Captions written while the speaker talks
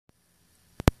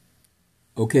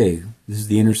Okay, this is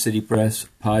the Inner City Press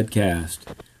podcast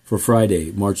for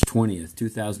Friday, March 20th,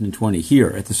 2020, here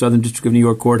at the Southern District of New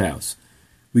York Courthouse.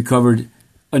 We covered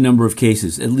a number of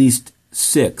cases, at least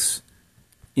 6,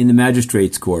 in the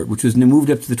Magistrates Court, which was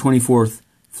moved up to the 24th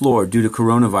floor due to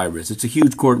coronavirus. It's a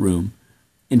huge courtroom.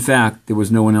 In fact, there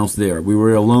was no one else there. We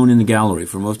were alone in the gallery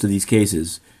for most of these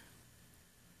cases.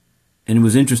 And it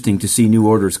was interesting to see new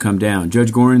orders come down.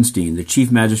 Judge Gorenstein, the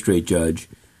chief magistrate judge,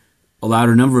 allowed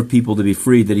a number of people to be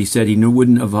freed that he said he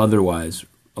wouldn't have otherwise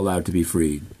allowed to be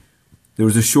freed. There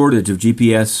was a shortage of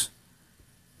GPS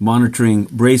monitoring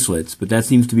bracelets, but that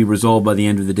seems to be resolved by the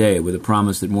end of the day with a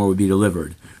promise that more would be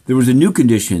delivered. There was a new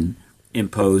condition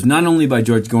imposed, not only by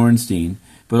Judge Gorenstein,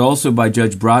 but also by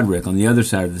Judge Broderick on the other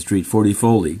side of the street, 40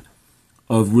 Foley,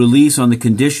 of release on the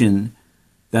condition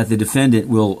that the defendant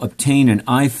will obtain an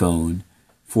iPhone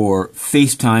for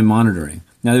FaceTime monitoring.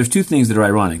 Now, there's 2 things that are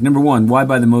ironic. Number 1, why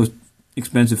buy the most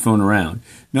expensive phone around?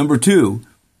 Number 2,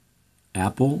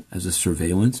 Apple as a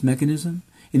surveillance mechanism?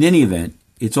 In any event,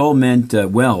 it's all meant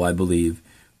well, I believe,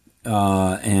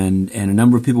 and a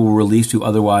number of people were released who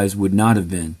otherwise would not have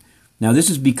been. Now, this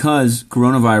is because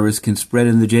coronavirus can spread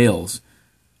in the jails.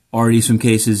 Already some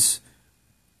cases,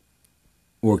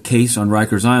 or case on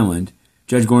Rikers Island,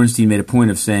 Judge Gorenstein made a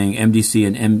point of saying MDC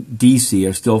and MDC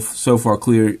are still so far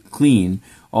clean,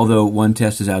 although one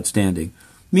test is outstanding.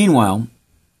 Meanwhile,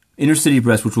 Inner City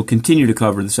Press, which will continue to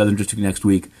cover the Southern District next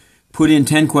week, put in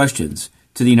 10 questions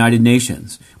to the United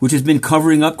Nations, which has been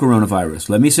covering up coronavirus.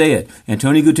 Let me say it.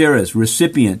 Antonio Guterres,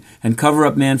 recipient and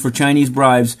cover-up man for Chinese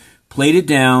bribes, played it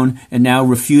down and now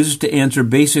refuses to answer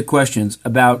basic questions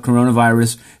about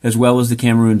coronavirus as well as the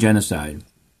Cameroon genocide.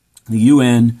 The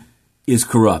UN is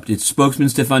corrupt. Its spokesman,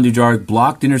 Stéphane Dujarric,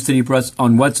 blocked Inner City Press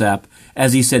on WhatsApp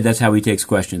as he said that's how he takes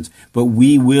questions. But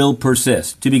we will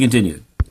persist. To be continued.